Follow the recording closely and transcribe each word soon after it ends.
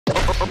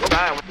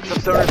Alright, what's up,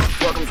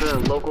 stoners? Welcome to the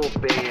local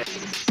band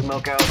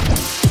Smokeout.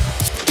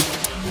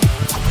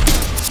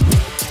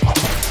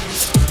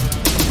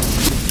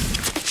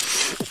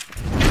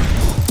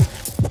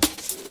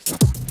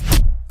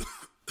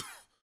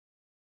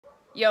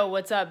 Yo,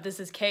 what's up? This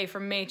is Kay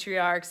from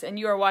Matriarchs, and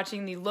you are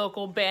watching the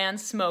local band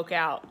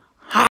Smokeout.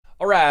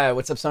 Alright,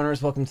 what's up,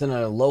 stoners? Welcome to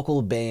the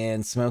local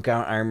band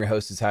Smokeout. I'm your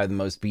host who's higher than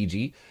most,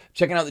 BG.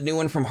 Checking out the new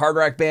one from hard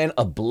rock band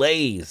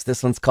Ablaze.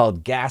 This one's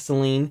called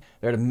Gasoline.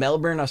 They're out of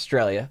Melbourne,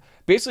 Australia.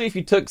 Basically, if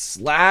you took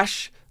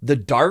Slash, The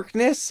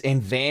Darkness,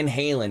 and Van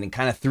Halen and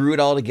kind of threw it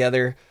all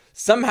together,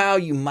 somehow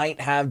you might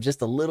have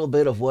just a little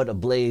bit of what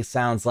Ablaze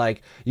sounds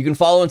like. You can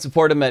follow and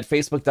support them at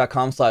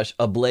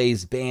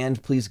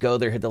facebook.com/ablazeband. Please go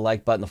there, hit the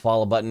like button, the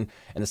follow button,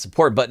 and the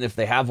support button if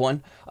they have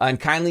one. And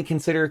kindly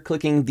consider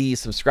clicking the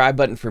subscribe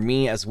button for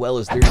me as well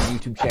as their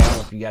YouTube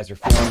channel if you guys are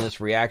feeling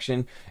this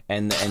reaction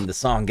and the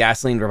song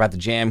Gasoline we're about to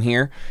jam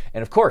here.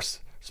 And of course,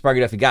 spark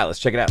it up if you got it. Let's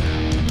check it out.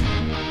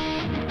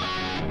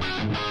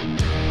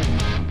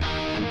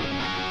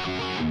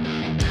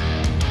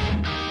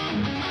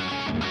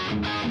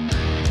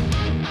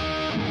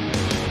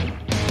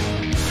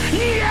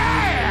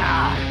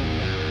 Yeah!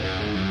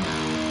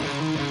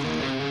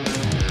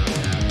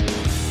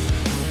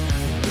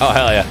 Oh,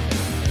 hell yeah.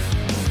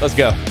 Let's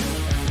go.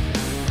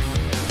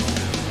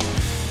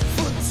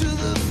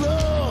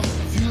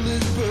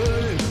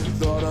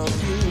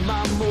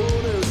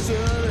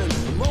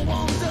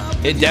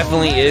 It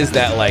definitely is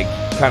that, like,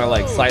 kind of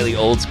like slightly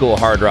old school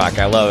hard rock.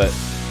 I love it.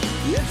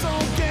 It's all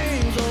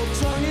games, all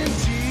tongue in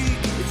cheek.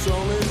 It's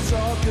only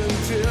talk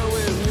until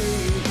we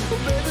meet. But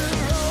baby,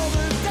 roll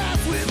the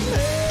dice with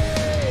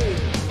me.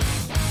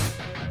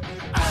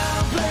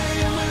 I'm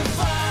playing with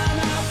fire,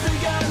 I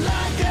think I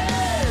like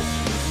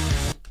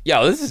it.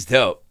 Yo, this is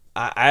dope.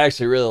 I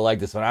actually really like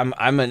this one.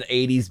 I'm an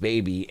 80s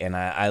baby, and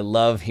I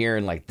love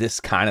hearing like this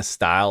kind of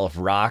style of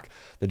rock.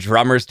 The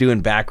drummer's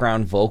doing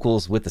background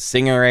vocals with the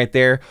singer right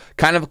there.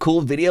 Kind of a cool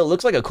video.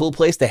 Looks like a cool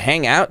place to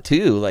hang out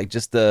too. Like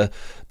just the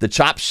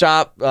chop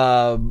shop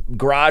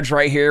garage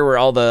right here where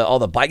all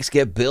the bikes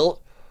get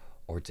built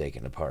or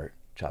taken apart.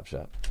 Chop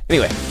shop.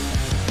 Anyway,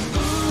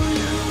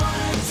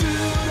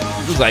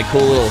 this is like a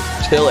cool little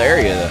chill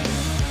area though.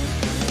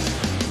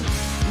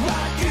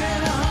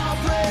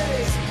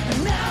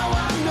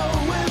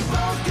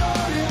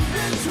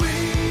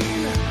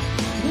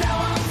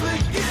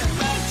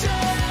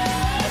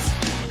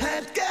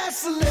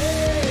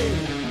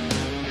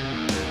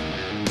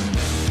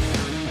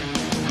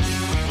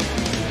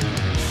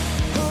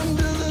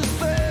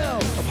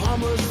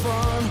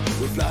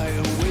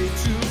 Flying way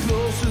too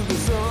close to the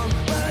sun,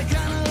 but I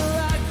kinda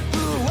like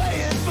the way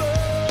it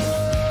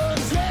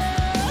burns,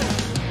 yeah.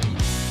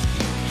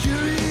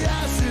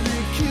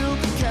 Curiosity killed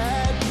the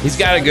cat. He's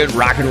got a good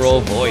rock and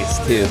roll voice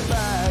too.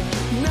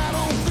 And I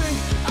don't think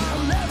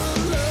I'll ever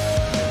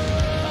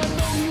learn.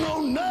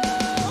 No, no, no.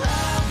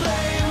 I'm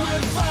playing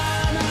with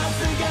fire and I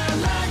think I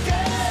like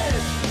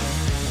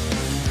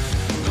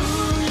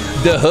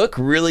it. The hook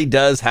really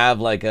does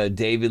have like a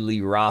David Lee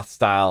Roth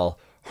style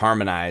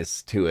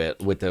harmonize to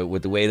it with the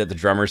way that the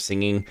drummer's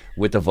singing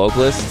with the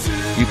vocalist.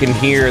 You can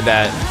hear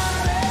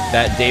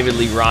that David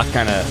Lee Roth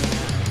kind of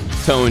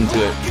tone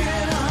to it.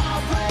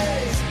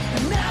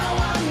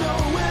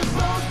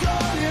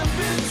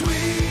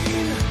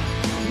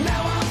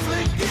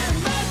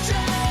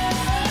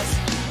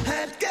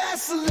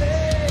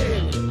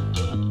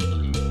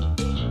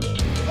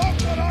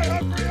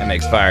 That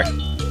makes fire.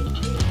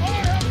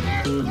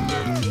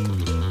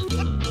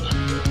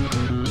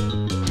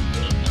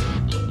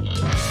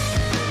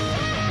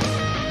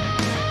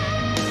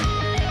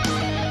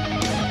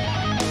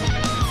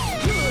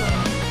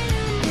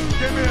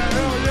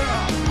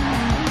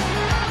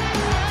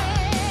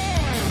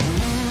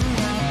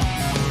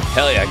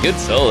 Hell yeah, good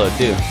solo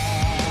too.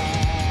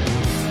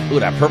 Ooh,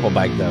 that purple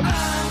bike though.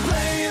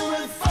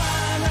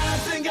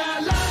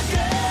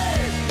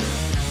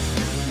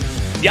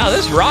 Yeah,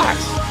 this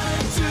rocks.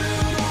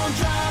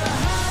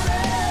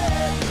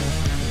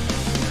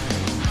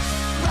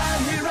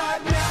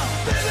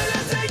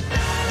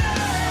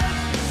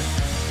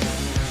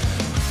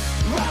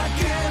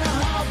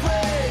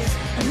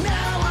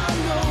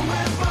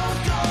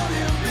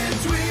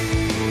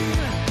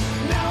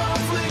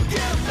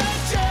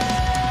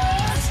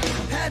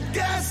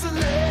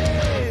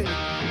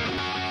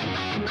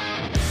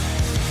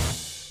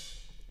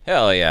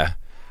 Hell yeah.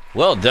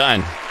 Well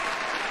done.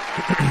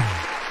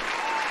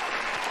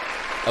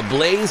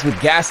 Ablaze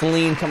with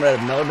Gasoline coming out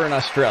of Melbourne,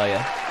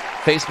 Australia.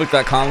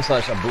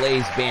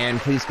 Facebook.com/ablazeband.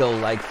 Please go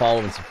like, follow,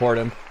 and support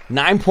him.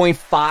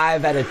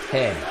 9.5 out of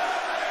 10.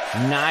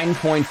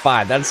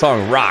 9.5. That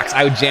song rocks.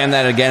 I would jam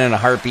that again in a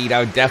heartbeat. I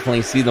would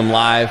definitely see them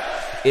live.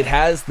 It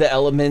has the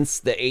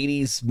elements, the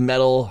 80s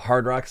metal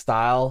hard rock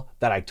style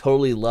that I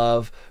totally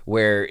love,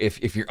 where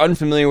if you're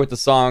unfamiliar with the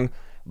song,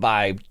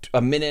 by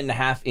a minute and a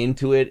half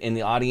into it in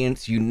the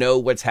audience. You know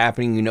what's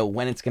happening. You know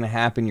when it's going to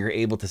happen. You're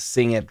able to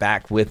sing it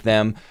back with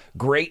them.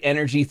 Great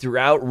energy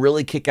throughout.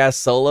 Really kick-ass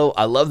solo.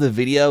 I love the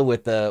video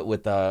with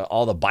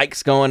all the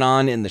bikes going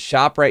on in the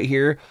shop right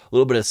here. A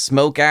little bit of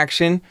smoke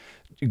action.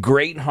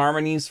 Great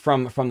harmonies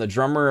from the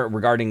drummer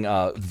regarding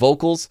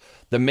vocals.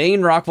 The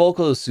main rock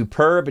vocal is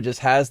superb. It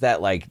just has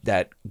that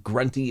that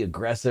grunty,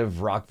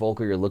 aggressive rock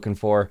vocal you're looking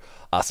for.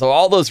 So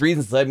all those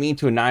reasons led me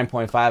to a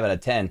 9.5 out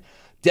of 10.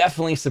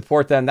 Definitely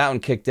support them. That one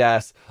kicked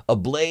ass.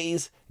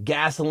 Ablaze,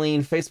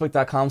 Gasoline,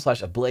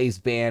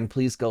 facebook.com/AblazeBand.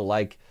 Please go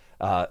like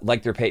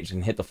their page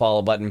and hit the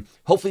follow button.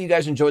 Hopefully you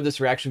guys enjoyed this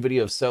reaction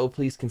video. If so,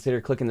 please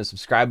consider clicking the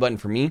subscribe button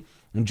for me.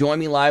 And join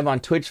me live on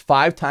Twitch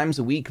 5 times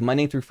a week,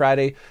 Monday through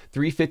Friday,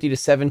 3:50 to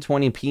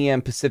 7:20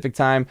 p.m. Pacific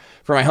time.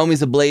 For my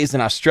homies Ablaze in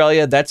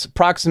Australia, that's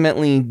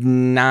approximately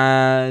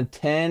 10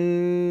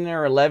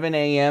 or 11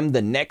 a.m.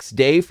 the next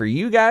day for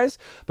you guys.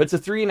 But it's a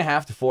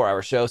 3.5 to 4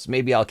 hour show, so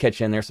maybe I'll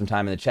catch you in there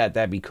sometime in the chat.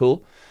 That'd be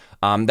cool.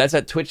 That's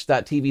at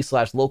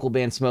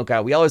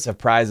twitch.tv/localbandsmokeout. We always have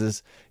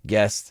prizes,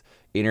 guests,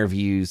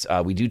 interviews.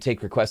 We do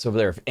take requests over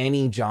there of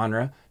any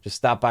genre. Just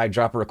stop by,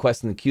 drop a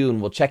request in the queue, and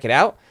we'll check it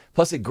out.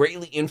 Plus, it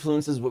greatly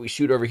influences what we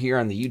shoot over here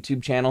on the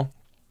YouTube channel.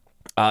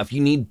 If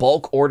you need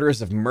bulk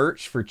orders of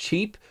merch for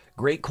cheap,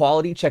 great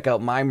quality, check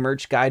out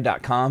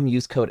mymerchguy.com.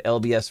 Use code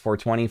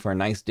LBS420 for a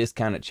nice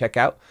discount at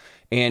checkout.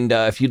 And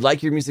if you'd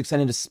like your music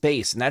sent into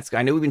space, and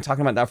I know we've been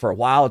talking about that for a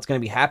while. It's going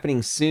to be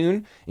happening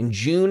soon in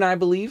June, I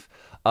believe.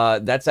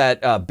 That's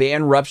at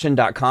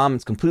bandruption.com.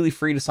 It's completely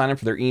free to sign up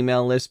for their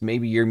email list.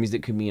 Maybe your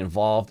music could be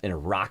involved in a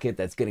rocket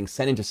that's getting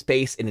sent into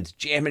space and it's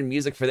jamming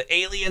music for the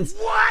aliens.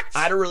 What?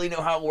 I don't really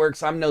know how it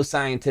works. I'm no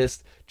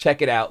scientist.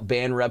 Check it out,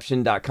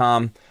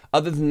 bandruption.com.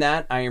 Other than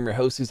that, I am your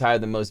host who's higher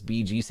than most,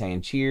 BG,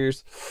 saying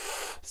cheers.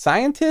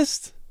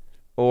 Scientist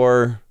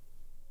or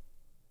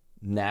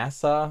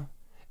NASA?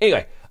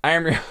 Anyway, I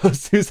am your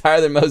host who's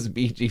higher than most,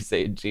 BG,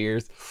 saying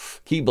cheers.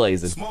 Keep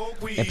blazing.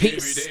 And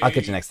peace. I'll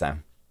catch you next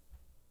time.